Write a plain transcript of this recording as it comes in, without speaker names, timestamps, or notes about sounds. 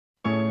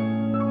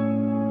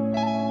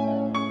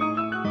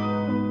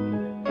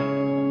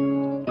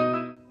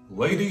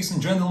Ladies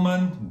and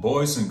gentlemen,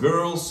 boys and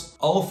girls,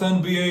 All of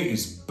NBA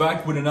is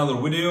back with another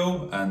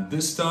video, and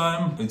this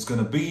time it's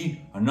gonna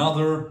be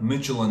another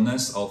Mitchell &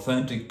 Ness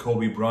authentic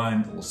Kobe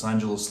Bryant Los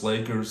Angeles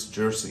Lakers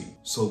jersey.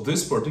 So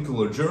this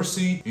particular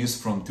jersey is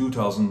from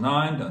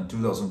 2009 and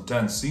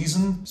 2010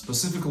 season,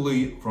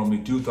 specifically from the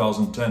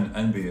 2010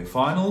 NBA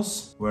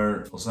Finals,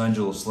 where Los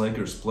Angeles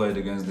Lakers played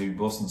against the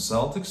Boston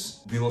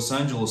Celtics. The Los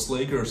Angeles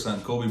Lakers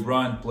and Kobe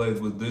Bryant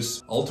played with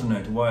this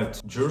alternate white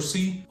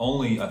jersey,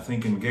 only I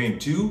think in game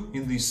 2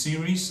 in this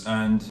series,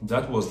 and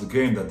that was the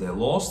game that they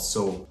lost,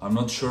 so I'm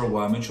not sure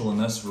why Mitchell &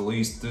 Ness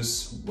released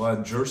this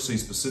white jersey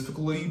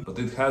specifically, but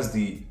it has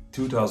the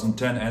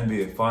 2010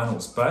 NBA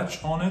Finals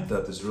patch on it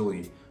that is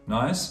really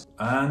nice.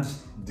 And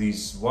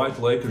these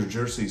white Lakers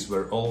jerseys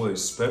were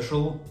always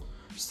special,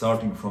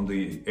 starting from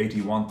the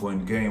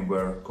 81-point game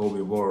where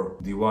Kobe wore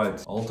the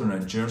white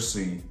alternate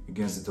jersey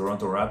against the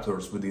Toronto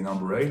Raptors with the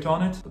number 8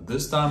 on it. But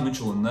this time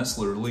Mitchell & Ness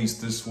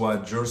released this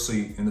white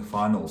jersey in the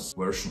finals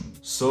version.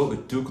 So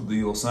it took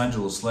the Los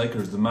Angeles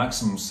Lakers the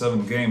maximum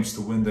 7 games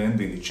to win the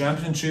NBA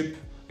championship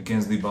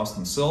against the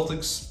Boston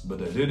Celtics, but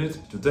they did it.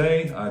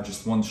 Today I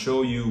just want to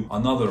show you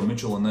another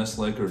Mitchell & Ness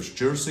Lakers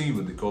jersey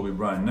with the Kobe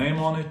Bryant name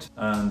on it,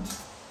 and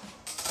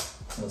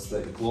let's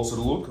take a closer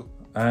look.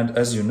 And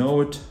as you know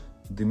it,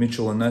 the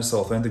Mitchell & Ness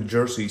authentic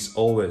jerseys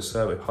always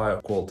have a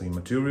higher quality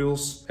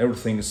materials.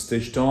 Everything is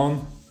stitched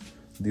on,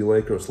 the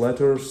Lakers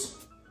letters,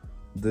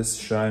 this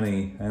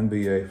shiny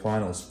NBA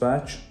Finals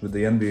patch with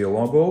the NBA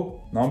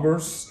logo,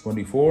 numbers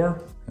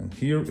 24, and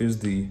here is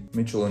the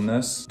Mitchell &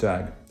 Ness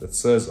tag that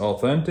says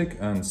authentic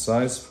and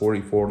size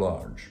 44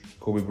 large.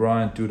 Kobe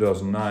Bryant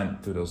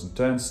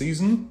 2009-2010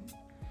 season,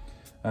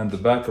 and the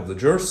back of the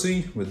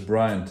jersey with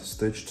Bryant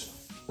stitched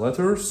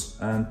letters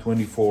and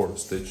 24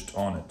 stitched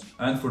on it.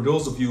 And for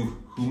those of you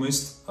who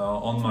missed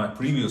on my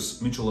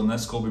previous Mitchell &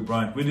 Ness Kobe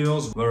Bryant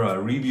videos, where I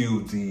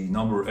reviewed the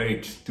number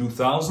 8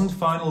 2000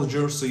 finals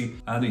jersey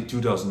and the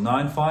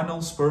 2009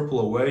 finals purple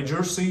away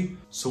jersey,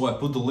 so I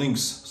put the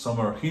links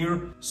somewhere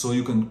here so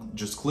you can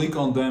just click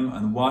on them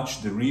and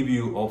watch the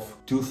review of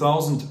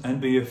 2000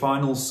 NBA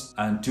Finals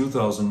and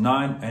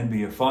 2009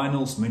 NBA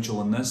Finals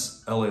Mitchell &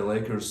 Ness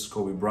L.A.Lakers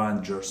Kobe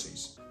Bryant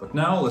jerseys. But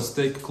now let's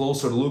take a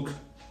closer look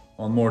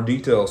on more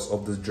details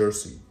of this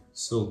jersey.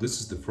 So this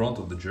is the front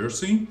of the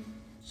jersey.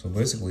 So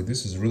basically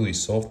this is really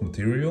soft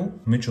material.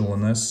 Mitchell &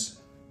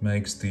 Ness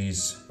makes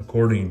these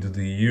according to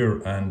the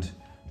year and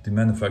the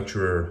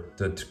manufacturer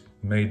that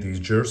made these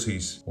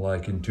jerseys,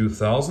 like in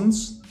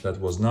 2000s, that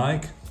was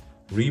Nike,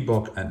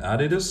 Reebok and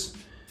Adidas.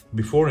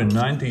 Before in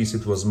 90s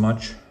it was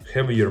much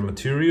heavier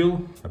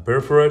material, a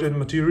perforated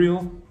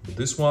material, but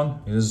this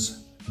one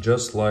is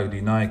just like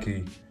the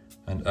Nike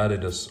and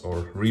Adidas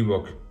or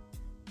Reebok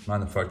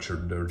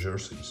manufactured their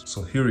jerseys.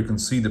 So here you can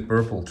see the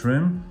purple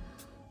trim.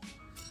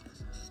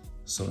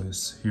 So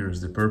here's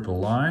the purple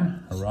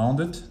line around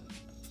it.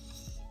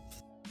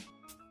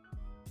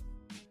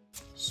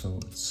 So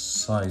it's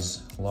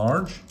size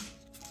large,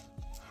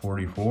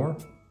 44,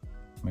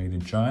 made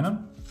in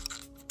China.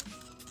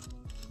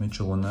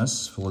 Mitchell &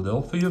 Ness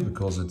Philadelphia,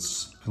 because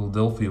it's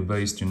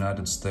Philadelphia-based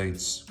United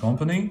States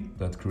company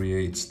that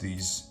creates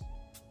these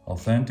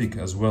authentic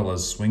as well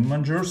as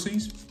swingman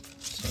jerseys.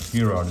 So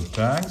here are the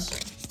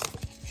tags.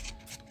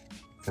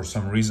 For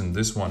some reason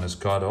this one is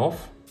cut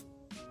off,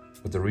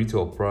 but the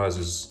retail price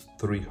is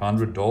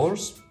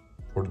 $300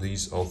 for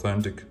these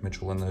authentic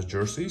Mitchell & Ness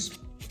jerseys.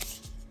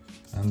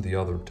 And the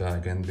other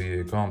tag,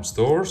 NBA.com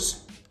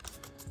stores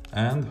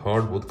and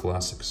Hardwood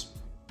Classics.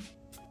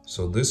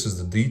 So this is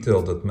the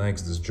detail that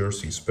makes this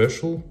jersey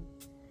special.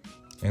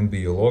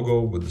 NBA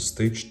logo with the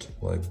stitched,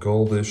 like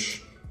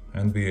goldish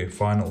NBA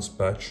Finals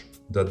patch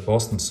that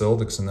Boston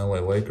Celtics and LA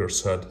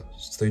Lakers had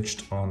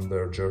stitched on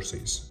their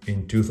jerseys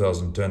in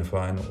 2010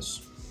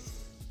 Finals.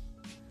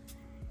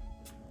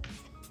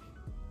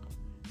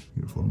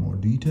 Here for more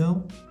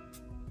detail.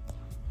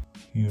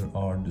 Here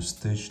are the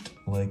stitched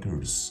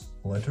Lakers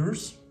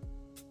letters.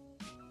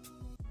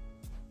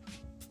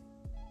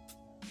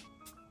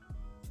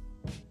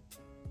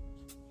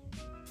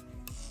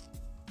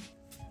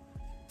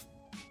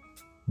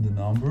 The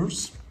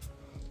numbers.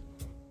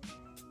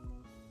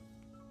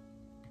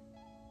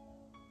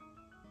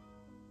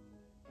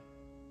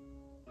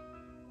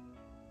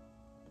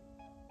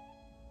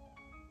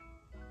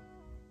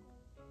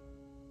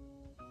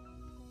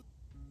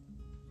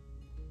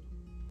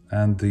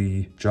 And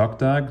the jock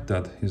tag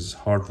that is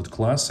Hardwood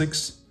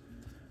Classics.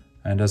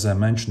 And as I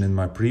mentioned in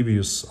my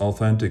previous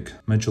authentic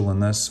Mitchell &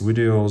 Ness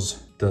videos,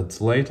 that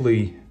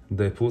lately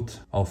they put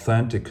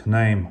authentic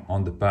name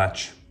on the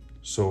patch.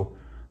 So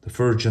the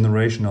first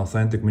generation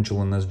authentic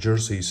Mitchell & Ness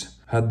jerseys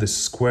had this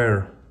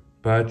square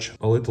patch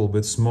a little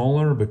bit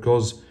smaller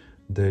because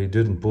they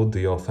didn't put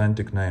the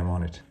authentic name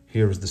on it.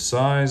 Here's the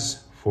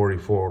size,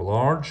 44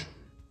 large,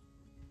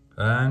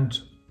 and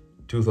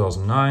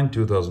 2009,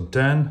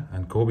 2010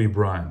 and Kobe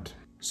Bryant.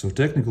 So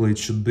technically it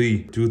should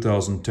be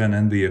 2010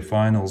 NBA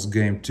Finals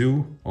Game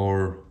 2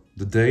 or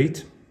the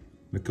date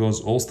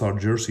because All-Star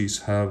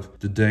jerseys have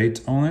the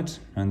date on it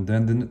and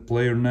then the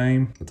player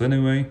name. But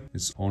anyway,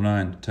 it's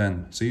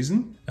 09-10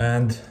 season.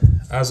 And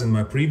as in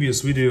my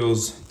previous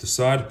videos, the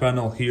side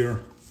panel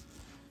here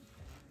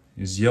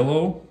is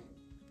yellow,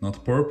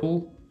 not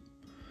purple.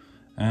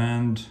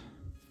 And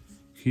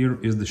here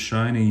is the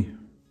shiny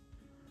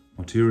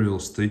material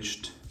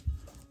stitched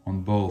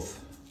on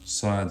both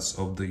sides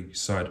of the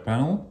side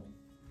panel.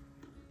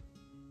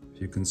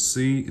 You can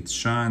see it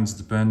shines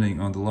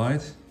depending on the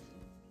light.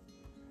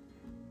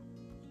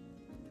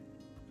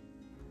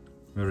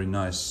 Very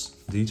nice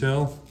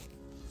detail,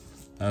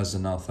 as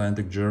an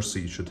authentic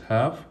jersey should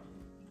have.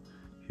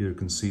 Here you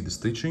can see the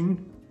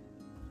stitching.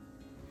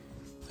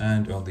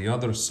 And on the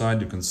other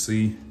side you can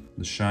see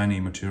the shiny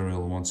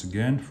material once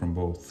again from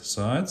both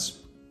sides.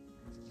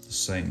 The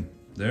same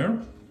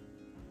there.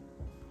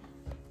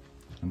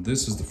 And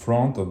this is the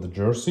front of the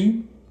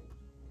jersey.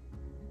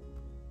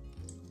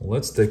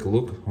 Let's take a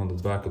look on the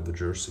back of the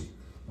jersey.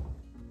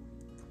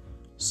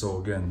 So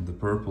again, the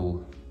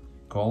purple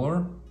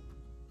color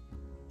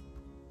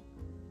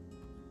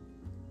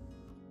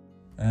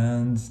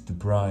and the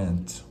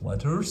Bryant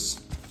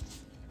letters.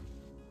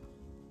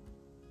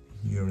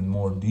 Here in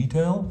more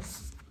detail.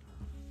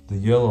 The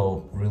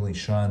yellow really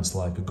shines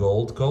like a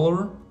gold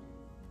color.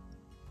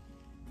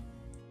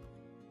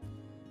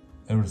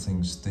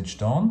 Everything's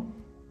stitched on.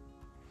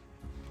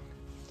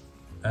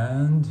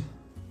 And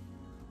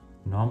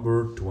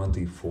number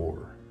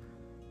 24.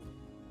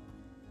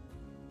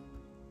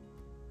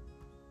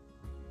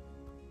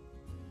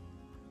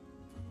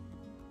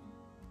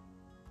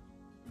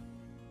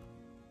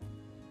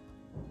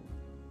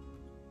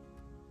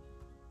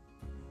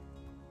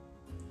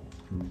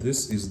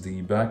 This is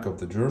the back of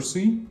the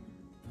jersey.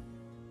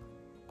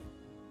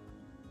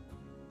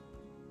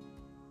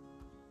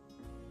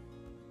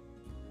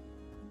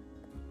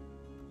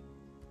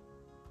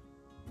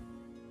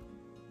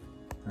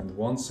 And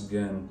once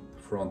again,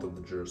 front of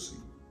the jersey.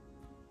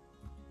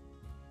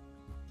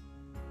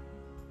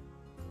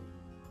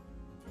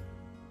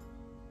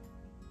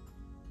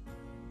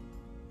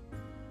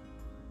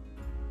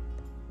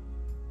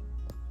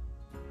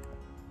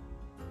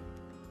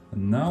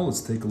 And now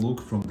let's take a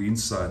look from the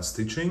inside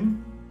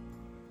stitching.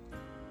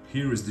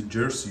 Here is the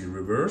jersey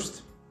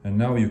reversed. And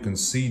now you can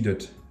see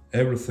that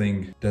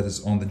everything that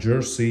is on the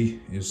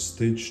jersey is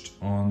stitched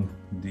on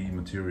the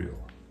material.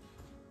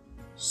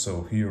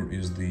 So here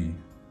is the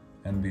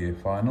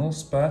NBA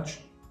Finals patch.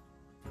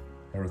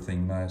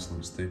 Everything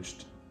nicely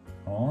stitched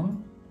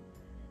on.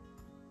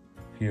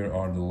 Here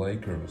are the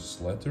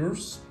Lakers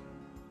letters.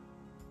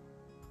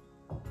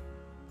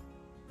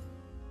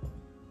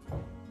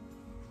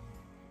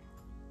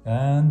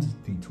 And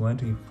the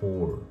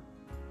 24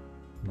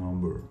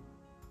 number.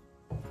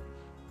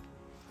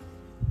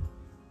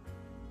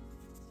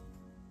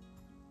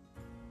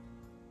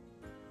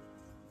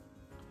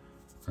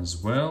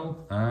 As well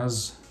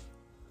as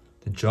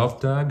the job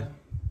tag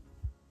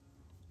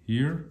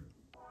here.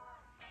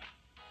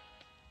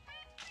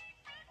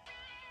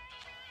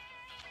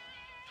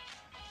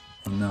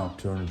 And now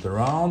turn it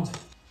around,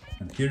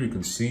 and here you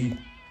can see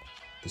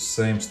the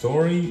same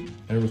story.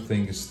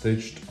 Everything is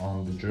stitched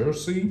on the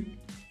jersey,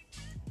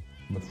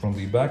 but from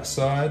the back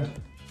side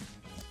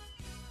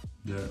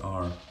there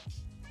are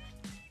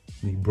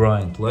the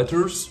Bryant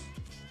letters.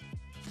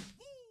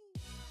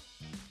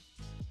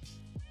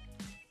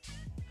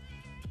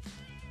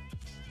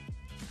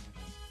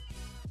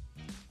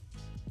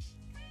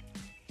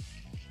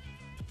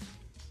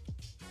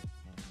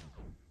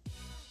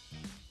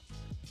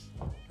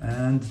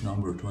 And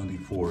number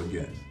 24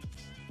 again.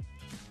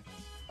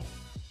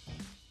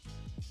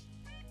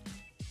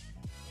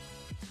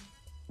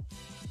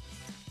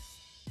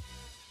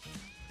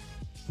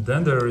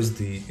 Then there is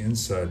the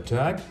inside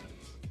tag,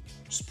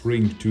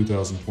 Spring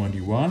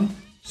 2021.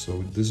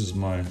 So this is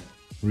my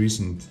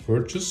recent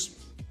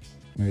purchase,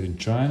 made in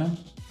China.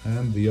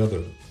 And the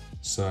other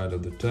side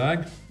of the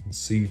tag, you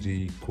see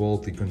the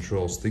quality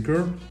control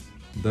sticker.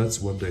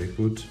 That's what they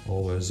put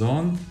always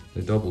on.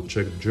 They double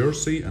check the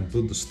jersey and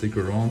put the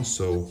sticker on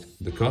so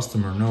the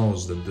customer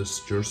knows that this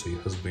jersey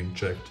has been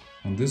checked.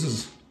 And this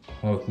is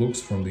how it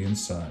looks from the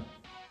inside.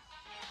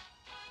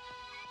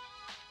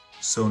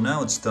 So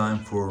now it's time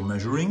for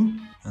measuring,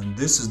 and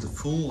this is the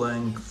full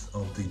length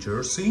of the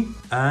jersey.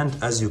 And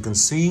as you can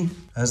see,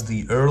 as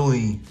the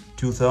early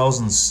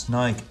 2000s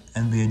Nike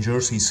NBA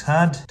jerseys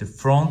had, the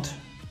front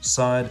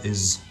side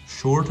is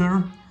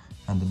shorter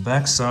and the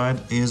back side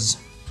is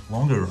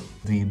longer.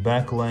 The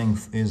back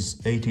length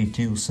is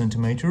 82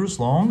 centimeters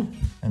long,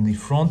 and the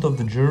front of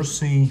the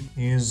jersey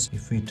is,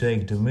 if we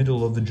take the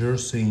middle of the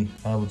jersey,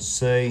 I would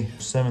say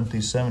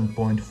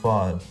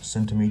 77.5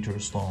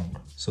 centimeters long.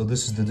 So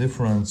this is the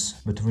difference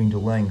between the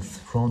length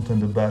front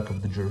and the back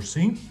of the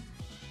jersey.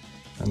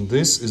 And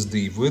this is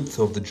the width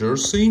of the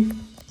jersey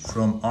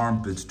from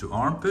armpit to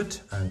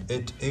armpit, and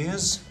it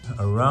is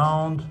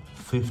around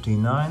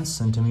 59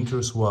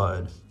 centimeters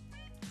wide.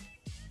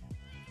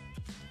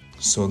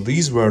 So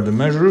these were the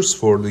measures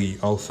for the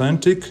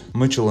authentic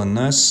Mitchell &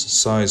 Ness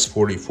size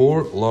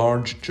 44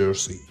 large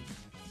jersey.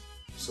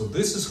 So So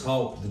this is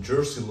how the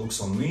jersey looks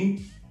on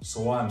me.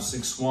 So I'm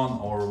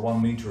 6'1" or 1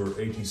 meter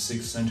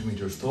 86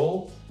 centimeters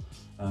tall,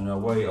 and I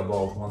weigh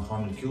about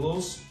 100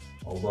 kilos,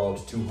 or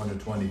about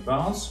 220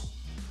 pounds.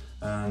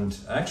 And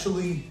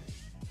actually,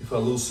 if I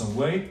lose some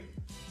weight,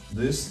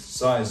 this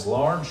size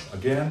large,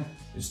 again,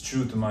 is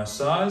true to my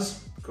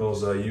size,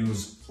 because I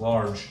use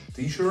large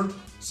t-shirt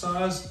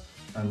size,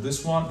 and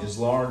this one is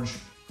large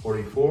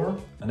 44.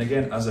 And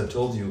again, as I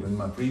told you in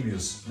my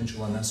previous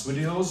Mitchell & Ness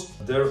videos,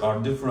 there are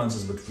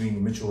differences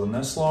between Mitchell &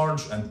 Ness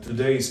large and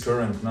today's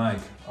current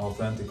Nike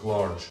authentic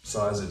large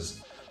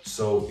sizes.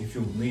 So if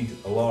you need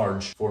a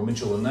large for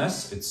Mitchell &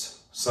 Ness, it's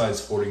size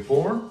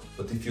 44,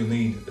 but if you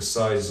need a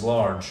size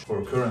large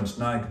for current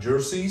Nike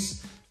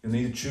jerseys, you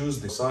need to choose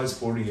the size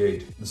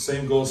 48. The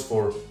same goes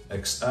for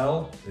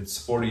XL, it's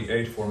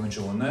 48 for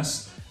Mitchell &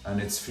 Ness, and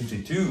it's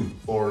 52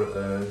 for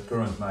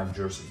current Nike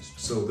jerseys.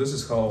 So this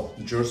is how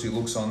the jersey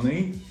looks on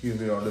me. Here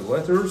they are the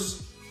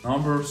letters,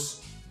 numbers,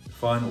 the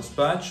finals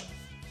patch.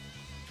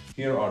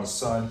 Here are the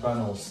side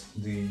panels,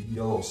 the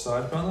yellow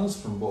side panels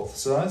from both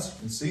sides,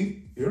 you can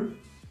see here.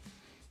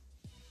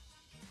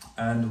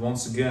 And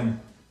once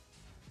again,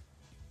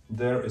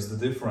 there is the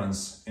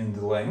difference in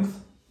the length.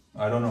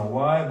 I don't know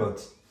why,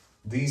 but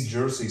these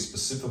jerseys,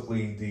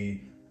 specifically the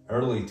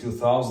early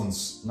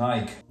 2000s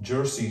Nike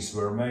jerseys,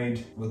 were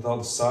made without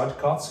the side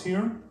cuts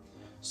here.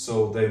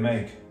 So they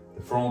make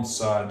the front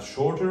side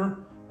shorter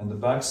and the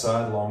back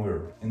side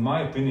longer. In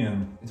my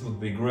opinion, it would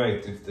be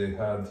great if they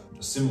had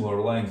a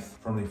similar length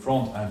from the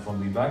front and from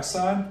the back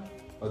side,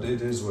 but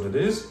it is what it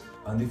is.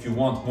 And if you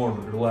want more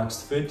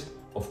relaxed fit,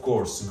 of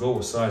course, go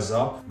a size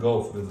up,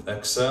 go with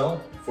XL.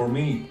 For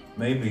me,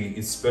 maybe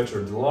it's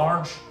better the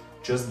large,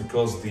 just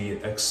because the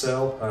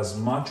XL has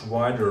much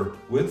wider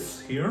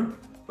width here.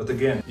 But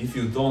again, if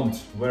you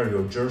don't wear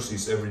your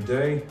jerseys every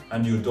day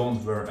and you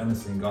don't wear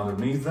anything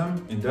underneath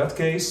them, in that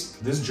case,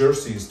 this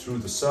jersey is true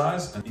to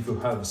size, and if you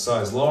have a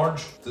size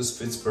large, this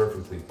fits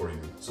perfectly for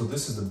you. So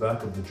this is the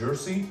back of the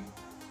jersey,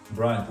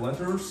 Bryant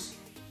letters,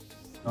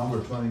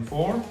 number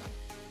 24.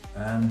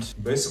 And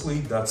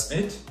basically that's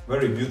it.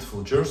 Very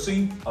beautiful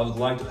jersey. I would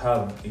like to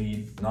have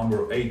a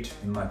number 8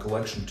 in my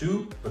collection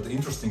too, but the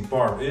interesting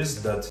part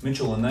is that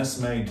Mitchell & Ness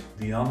made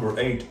the number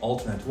 8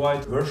 alternate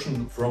white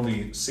version from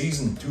the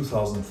season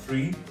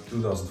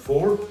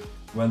 2003-2004,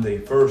 when they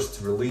first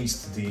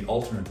released the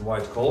alternate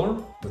white color,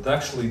 but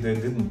actually they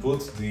didn't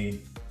put the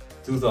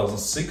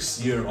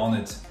 2006 year on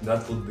it.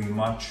 That would be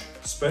much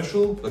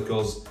special,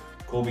 because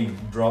Kobe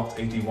dropped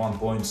 81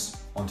 points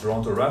on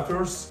Toronto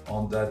Raptors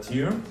on that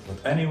year.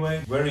 But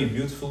anyway, very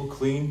beautiful,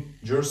 clean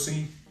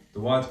jersey. The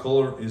white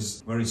color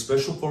is very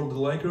special for the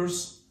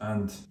Lakers,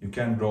 and you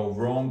can't go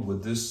wrong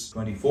with this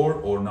 24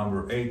 or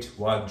number 8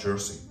 white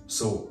jersey.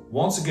 So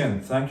once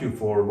again, thank you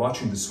for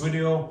watching this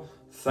video.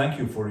 Thank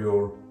you for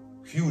your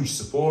huge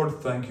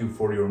support. Thank you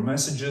for your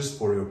messages,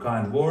 for your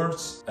kind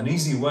words. An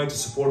easy way to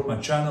support my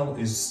channel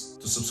is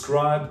to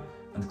subscribe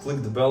and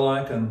click the bell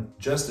icon,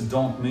 just to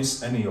don't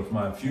miss any of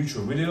my future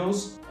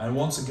videos. And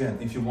once again,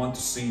 if you want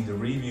to see the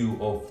review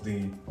of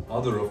the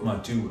other of my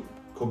 2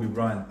 Kobe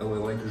Bryant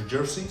L.A.Lakers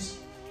jerseys,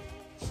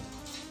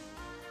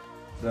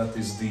 that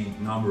is the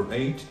number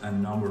 8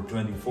 and number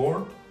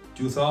 24,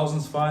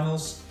 2000s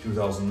finals,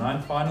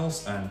 2009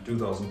 finals and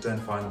 2010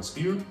 finals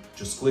here.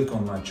 Just click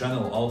on my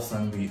channel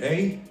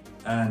AlfNBA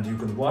and you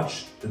can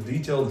watch the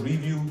detailed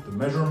review, the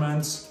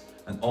measurements,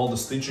 and all the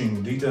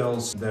stitching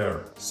details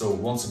there. So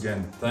once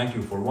again, thank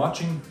you for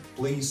watching.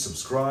 Please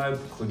subscribe,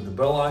 click the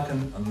bell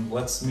icon, and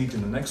let's meet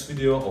in the next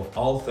video of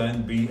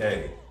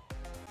AlfNBA.